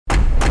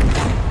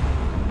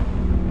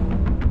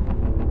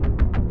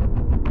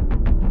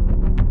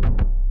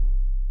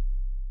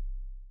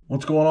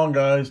What's going on,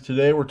 guys?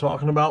 Today we're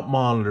talking about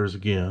monitors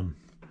again.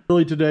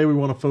 Really today we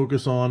want to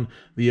focus on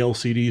the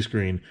LCD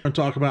screen. We're going to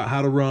talk about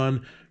how to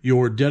run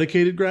your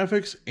dedicated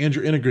graphics and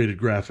your integrated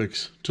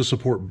graphics to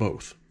support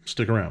both.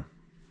 Stick around.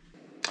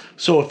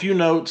 So a few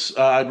notes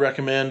I'd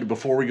recommend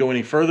before we go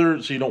any further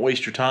so you don't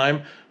waste your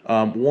time.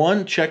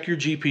 One, check your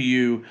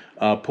GPU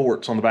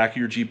ports on the back of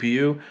your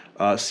GPU.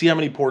 See how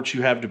many ports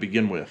you have to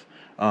begin with.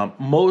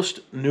 Most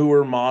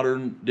newer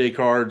modern day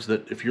cards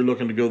that if you're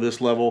looking to go this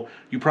level,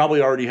 you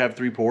probably already have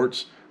 3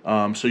 ports.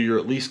 So you're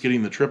at least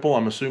getting the triple.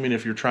 I'm assuming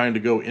if you're trying to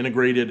go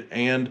integrated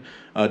and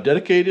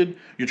dedicated,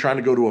 you're trying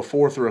to go to a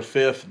 4th or a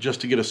 5th just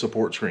to get a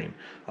support screen.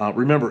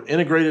 Remember,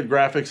 integrated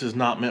graphics is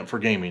not meant for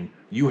gaming.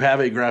 You have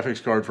a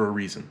graphics card for a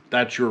reason.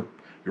 That's your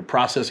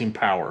processing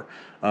power.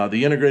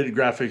 The integrated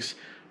graphics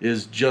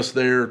is just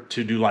there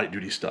to do light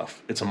duty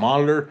stuff. It's a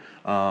monitor.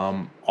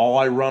 All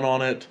I run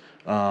on it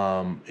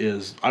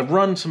is I've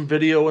run some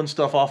video and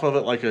stuff off of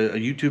it, like a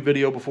YouTube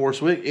video before,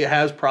 so it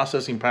has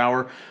processing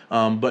power.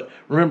 But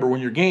remember,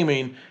 when you're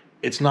gaming,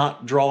 it's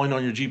not drawing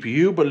on your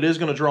GPU, but it is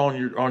going to draw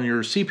on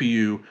your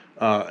CPU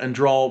and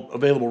draw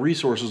available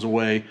resources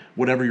away,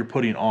 whatever you're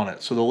putting on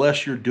it. So the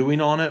less you're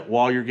doing on it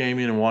while you're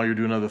gaming and while you're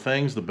doing other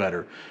things, the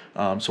better.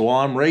 So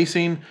while I'm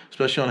racing,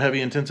 especially on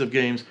heavy intensive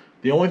games,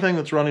 the only thing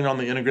that's running on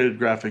the integrated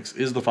graphics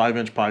is the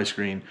 5-inch pie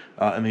screen,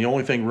 and the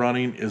only thing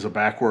running is a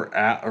backward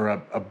app or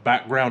a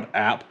background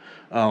app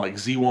like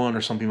Z1 or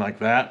something like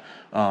that.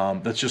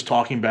 That's just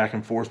talking back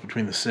and forth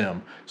between the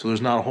sim. So there's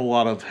not a whole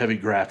lot of heavy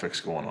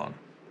graphics going on.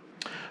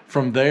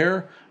 From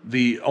there,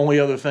 the only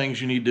other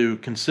things you need to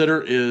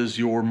consider is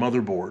your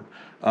motherboard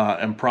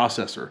and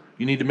processor.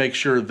 You need to make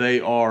sure they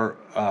are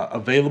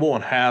available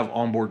and have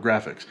onboard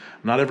graphics.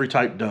 Not every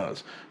type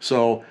does.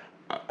 So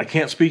I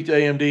can't speak to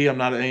AMD. I'm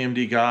not an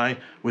AMD guy.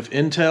 With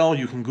Intel,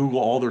 you can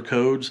Google all their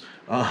codes.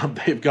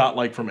 They've got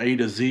like from A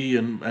to Z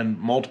and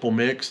multiple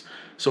mix.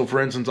 So for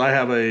instance, I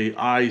have a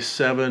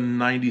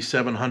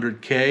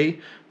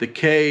i7-9700K. The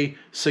K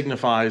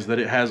signifies that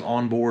it has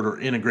onboard or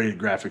integrated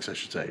graphics, I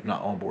should say.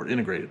 Not onboard,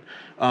 integrated.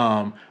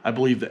 I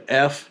believe the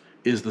F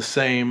is the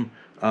same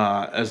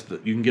as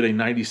you can get a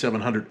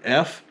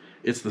 9700F.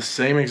 It's the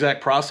same exact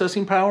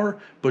processing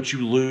power, but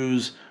you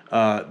lose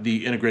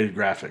the integrated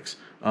graphics.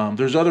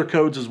 There's other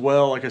codes as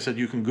well. Like I said,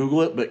 you can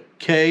Google it, but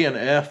K and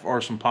F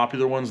are some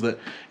popular ones that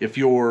if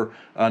you're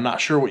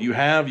not sure what you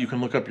have, you can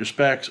look up your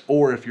specs,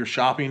 or if you're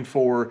shopping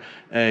for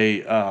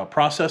a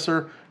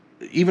processor,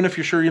 even if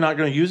you're sure you're not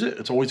going to use it,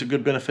 it's always a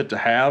good benefit to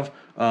have.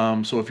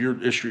 So if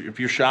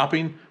you're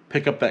shopping,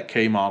 pick up that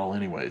K model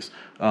anyways.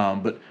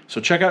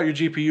 So check out your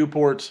GPU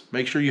ports,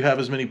 make sure you have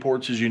as many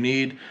ports as you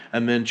need,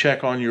 and then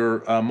check on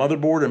your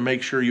motherboard and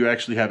make sure you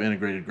actually have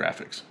integrated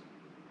graphics.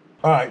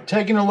 All right,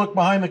 taking a look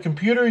behind the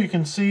computer, you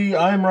can see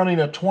I'm running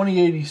a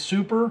 2080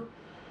 Super.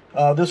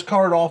 This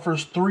card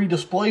offers 3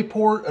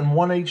 DisplayPort and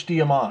 1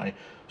 HDMI.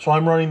 So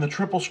I'm running the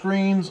triple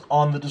screens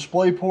on the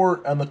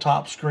DisplayPort and the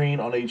top screen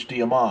on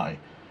HDMI.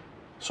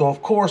 So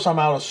of course I'm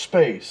out of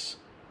space.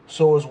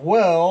 So as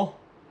well,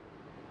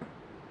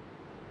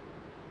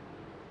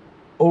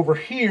 over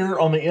here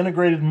on the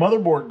integrated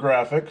motherboard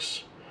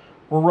graphics,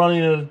 we're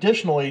running an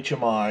additional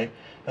HMI,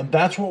 and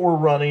that's what we're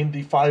running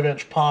the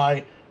 5-inch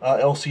Pi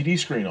LCD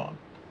screen on.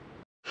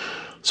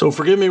 So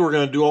forgive me, we're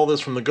going to do all this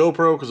from the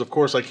GoPro because of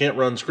course I can't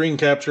run screen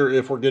capture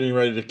if we're getting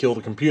ready to kill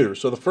the computer.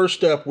 So the first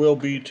step will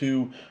be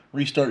to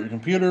restart your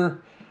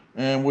computer,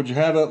 and would you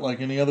have it, like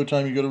any other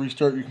time you go to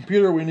restart your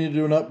computer, we need to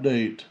do an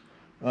update.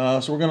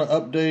 So we're going to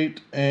update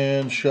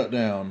and shut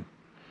down.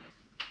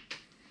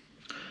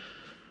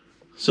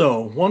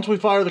 So once we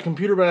fire the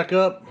computer back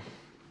up,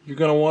 you're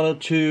going to want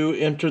to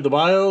enter the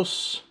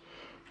BIOS.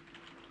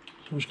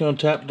 So we're just going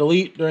to tap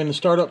delete during the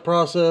startup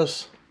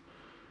process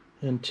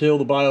until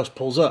the BIOS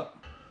pulls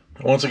up.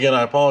 Once again,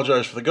 I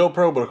apologize for the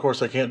GoPro, but of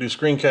course I can't do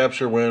screen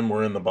capture when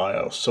we're in the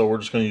BIOS. So we're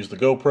just going to use the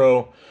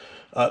GoPro.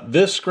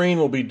 This screen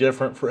will be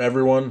different for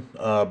everyone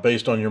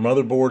based on your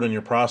motherboard and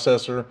your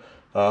processor.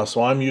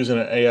 So I'm using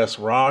an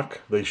ASRock.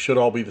 They should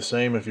all be the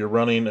same if you're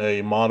running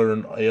a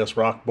modern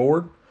ASRock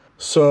board.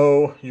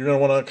 So you're going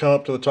to want to come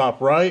up to the top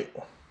right.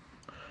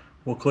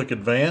 We'll click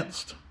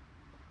Advanced.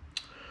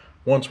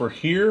 Once we're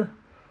here,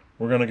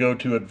 we're going to go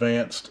to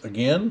Advanced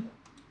again.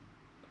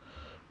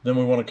 Then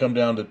we want to come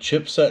down to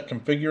Chipset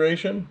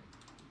Configuration.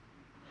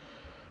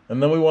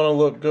 And then we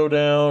want to go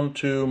down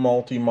to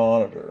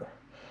Multi-Monitor.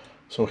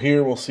 So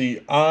here we'll see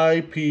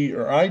IP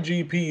or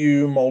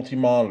iGPU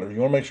Multi-Monitor. You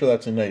want to make sure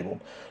that's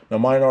enabled. Now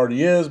mine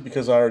already is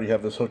because I already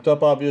have this hooked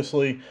up,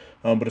 obviously.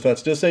 But if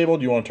that's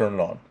disabled, you want to turn it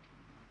on.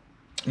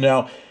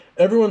 Now,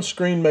 everyone's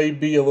screen may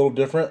be a little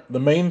different. The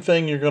main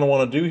thing you're going to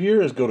want to do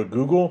here is go to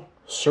Google,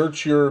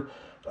 search your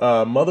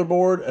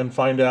motherboard, and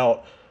find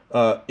out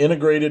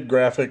integrated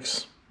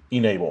graphics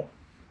enable.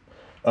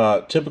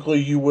 Typically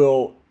you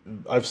will,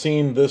 I've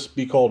seen this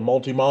be called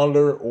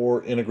multi-monitor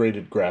or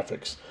integrated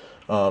graphics.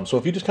 So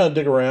if you just kind of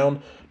dig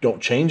around, don't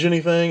change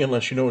anything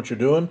unless you know what you're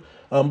doing.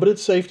 But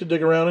it's safe to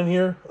dig around in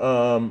here.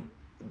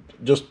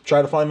 Just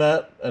try to find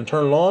that and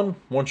turn it on.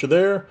 Once you're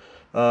there,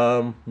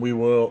 we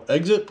will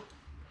exit.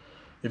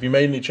 If you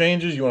made any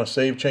changes, you want to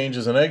save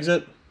changes and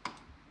exit.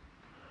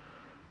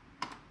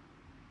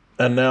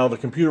 And now the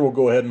computer will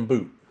go ahead and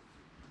boot.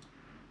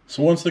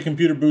 So once the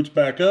computer boots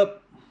back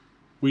up,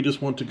 we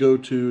just want to go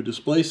to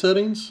display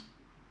settings.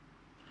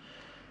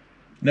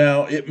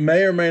 Now it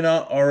may or may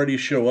not already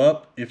show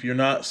up if you're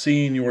not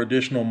seeing your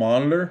additional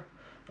monitor,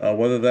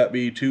 whether that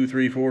be 2,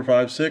 3, 4,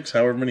 5, 6,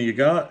 however many you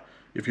got.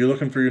 If you're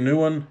looking for your new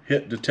one,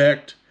 hit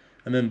detect,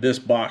 and then this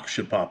box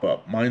should pop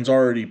up. Mine's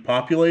already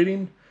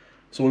populating,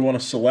 so we want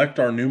to select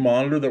our new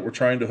monitor that we're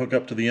trying to hook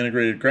up to the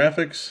integrated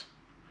graphics.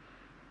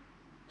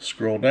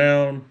 Scroll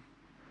down,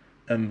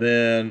 and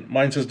then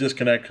mine says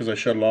disconnect because I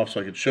shut it off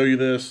so I could show you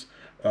this.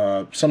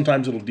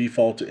 Sometimes it'll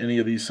default to any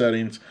of these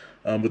settings,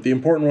 but the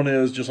important one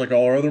is, just like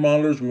all our other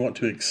monitors, we want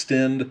to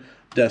extend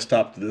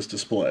desktop to this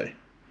display.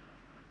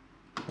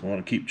 We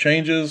want to keep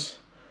changes,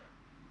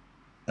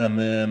 and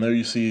then there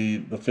you see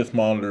the 5th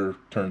monitor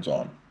turns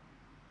on.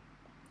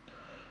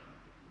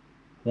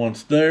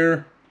 Once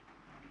there,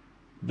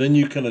 then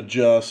you can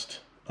adjust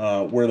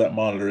where that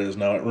monitor is.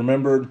 Now, it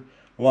remembered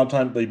a lot of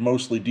times they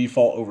mostly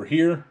default over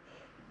here.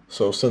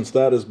 So since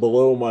that is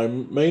below my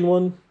main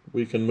one,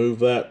 we can move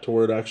that to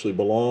where it actually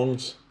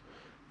belongs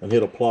and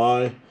hit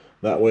apply.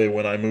 That way,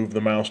 when I move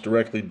the mouse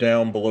directly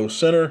down below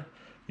center,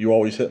 you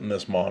always hit in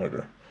this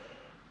monitor.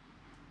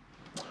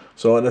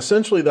 So, and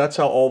essentially that's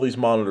how all these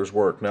monitors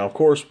work. Now, of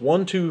course,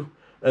 1, 2,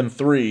 and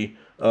 3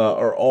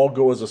 are all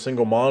go as a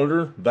single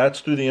monitor. That's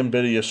through the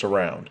Nvidia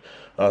Surround.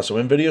 So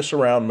Nvidia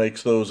Surround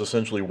makes those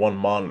essentially one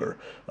monitor.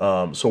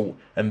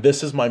 And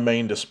this is my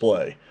main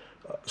display.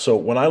 So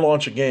when I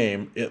launch a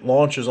game, it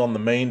launches on the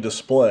main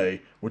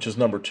display, which is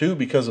number 2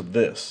 because of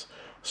this.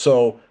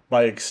 So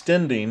by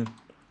extending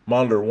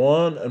monitor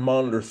 1 and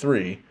monitor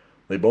 3,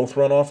 they both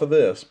run off of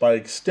this. By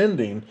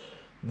extending,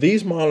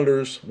 these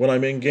monitors, when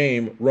I'm in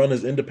game, run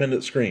as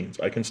independent screens.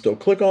 I can still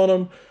click on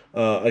them.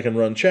 I can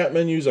run chat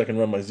menus. I can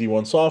run my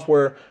Z1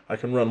 software. I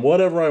can run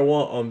whatever I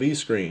want on these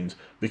screens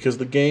because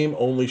the game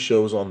only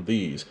shows on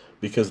these,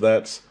 because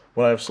that's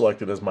what I've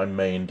selected as my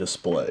main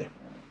display.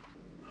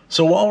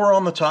 So while we're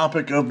on the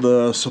topic of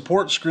the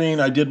support screen,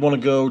 I did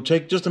want to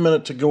take just a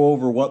minute to go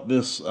over what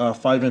this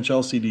 5-inch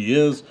LCD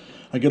is.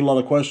 I get a lot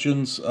of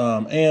questions,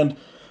 and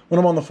when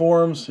I'm on the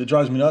forums, it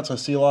drives me nuts. I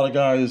see a lot of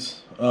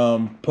guys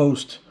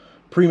post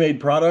pre-made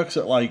products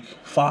at like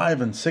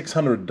 $500 and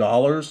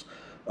 $600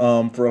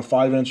 for a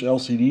 5-inch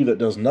LCD that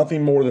does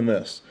nothing more than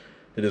this.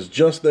 It is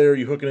just there.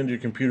 You hook it into your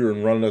computer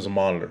and run it as a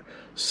monitor.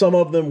 Some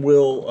of them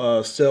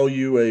will sell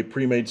you a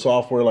pre-made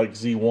software like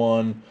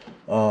Z1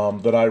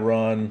 that I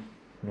run.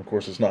 And of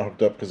course, it's not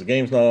hooked up because the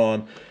game's not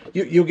on.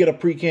 You'll get a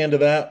pre-can to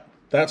that.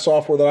 That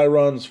software that I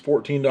run is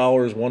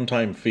 $14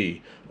 one-time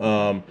fee.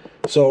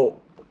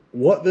 So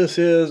what this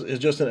is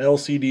just an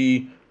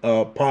LCD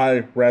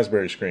Pi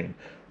Raspberry screen.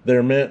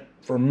 They're meant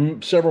for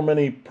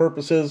many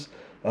purposes,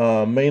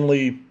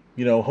 mainly,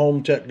 you know,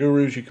 home tech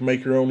gurus. You can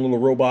make your own little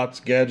robots,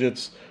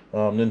 gadgets,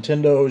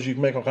 Nintendos. You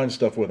can make all kinds of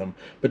stuff with them.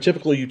 But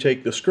typically you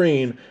take the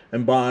screen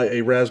and buy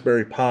a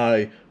Raspberry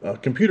Pi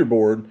computer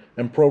board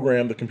and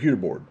program the computer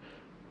board.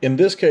 In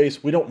this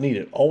case, we don't need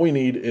it. All we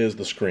need is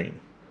the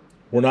screen.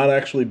 We're not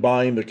actually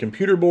buying the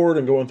computer board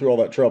and going through all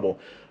that trouble.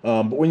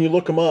 But when you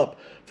look them up,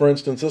 for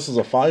instance, this is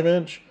a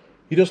 5-inch.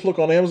 You just look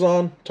on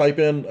Amazon, type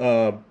in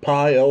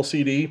Pi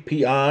LCD,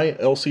 Pi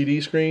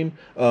LCD screen,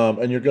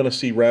 and you're going to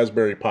see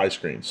Raspberry Pi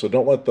screen. So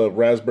don't let the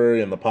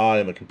Raspberry and the Pi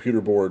and the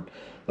computer board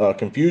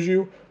confuse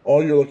you.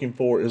 All you're looking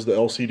for is the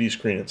LCD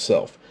screen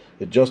itself.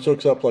 It just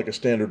hooks up like a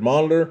standard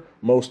monitor.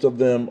 Most of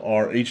them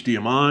are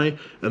HDMI,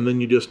 and then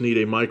you just need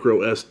a micro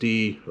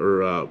SD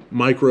or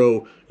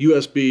micro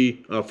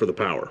USB for the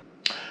power.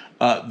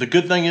 The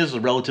good thing is they're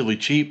relatively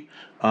cheap.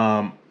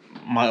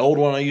 My old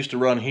one I used to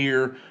run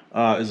here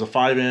is a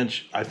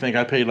 5-inch. I think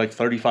I paid like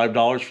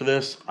 $35 for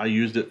this. I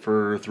used it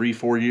for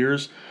 3-4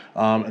 years,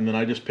 and then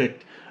I just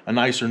picked a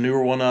nicer,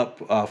 newer one up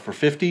for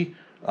 $50.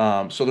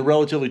 So they're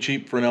relatively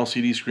cheap for an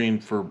LCD screen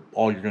for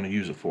all you're going to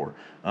use it for.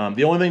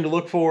 The only thing to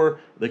look for,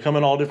 they come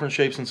in all different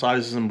shapes and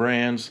sizes and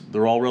brands.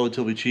 They're all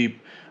relatively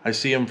cheap. I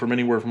see them from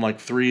anywhere from like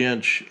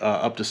 3-inch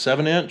up to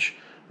 7-inch.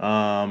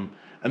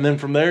 And then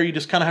from there, you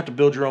just kind of have to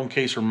build your own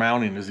case, or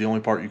mounting is the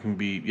only part you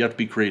have to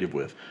be creative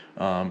with.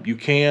 You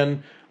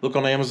can look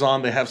on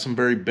Amazon. They have some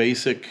very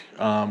basic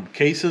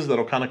cases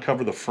that'll kind of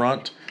cover the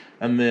front,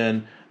 and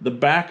then the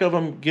back of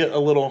them get a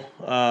little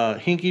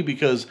hinky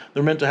because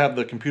they're meant to have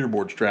the computer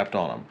board strapped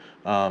on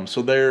them.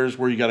 So there's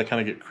where you got to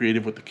kind of get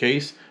creative with the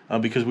case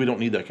because we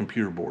don't need that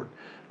computer board.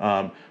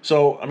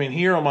 So, I mean,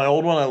 here on my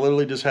old one, I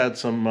literally just had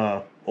some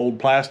old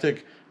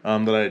plastic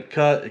that I had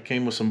cut. It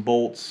came with some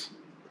bolts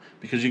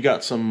because you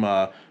got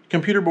some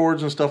computer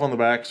boards and stuff on the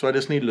back. So I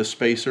just needed a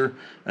spacer,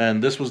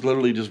 and this was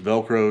literally just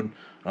Velcroed.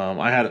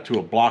 I had it to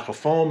a block of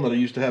foam that I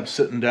used to have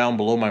sitting down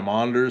below my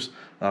monitors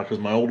because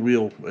my old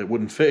wheel, it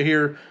wouldn't fit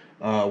here.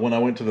 When I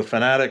went to the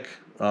Fanatic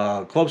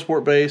Club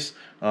Sport base,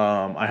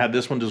 I had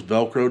this one just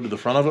Velcroed to the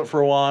front of it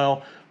for a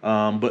while.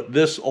 But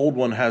this old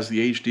one has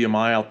the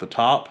HDMI out the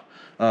top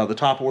or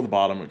the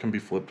bottom. It can be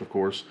flipped, of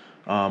course.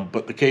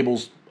 But the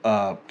cable's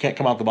can't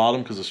come out the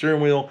bottom because of the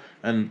steering wheel,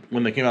 and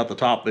when they came out the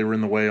top, they were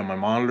in the way on my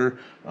monitor.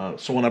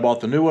 So when I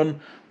bought the new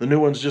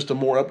one's just a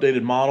more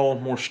updated model,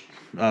 more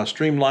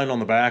streamlined on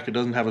the back. It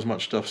doesn't have as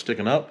much stuff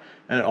sticking up,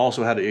 and it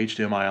also had the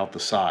HDMI out the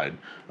side.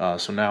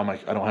 So now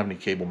I don't have any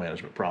cable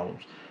management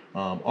problems.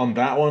 On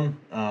that one,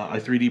 I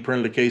 3D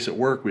printed a case at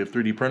work. We have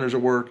 3D printers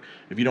at work.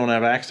 If you don't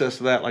have access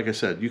to that, like I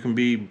said, you can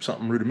be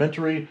something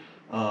rudimentary.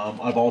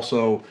 I've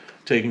also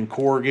taken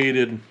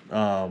corrugated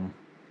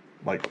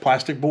like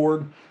plastic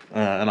board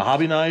and a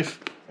hobby knife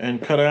and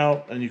cut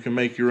out, and you can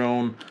make your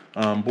own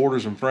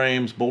borders and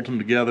frames, bolt them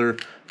together.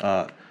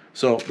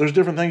 So there's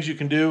different things you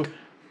can do.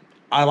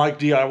 I like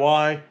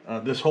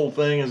DIY. This whole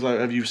thing,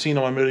 as you've seen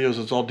on my videos,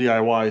 it's all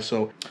DIY,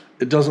 so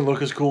it doesn't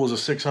look as cool as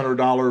a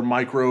 $600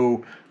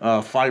 micro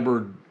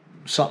fiber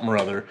something or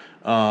other.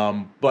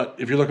 But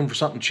if you're looking for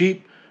something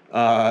cheap,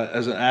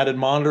 as an added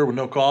monitor with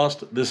no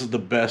cost, this is the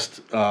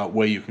best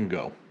way you can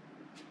go.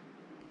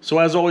 So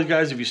as always,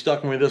 guys, if you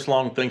stuck with me this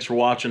long, thanks for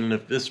watching. And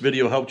if this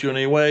video helped you in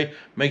any way,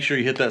 make sure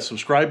you hit that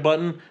subscribe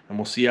button, and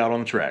we'll see you out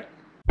on the track.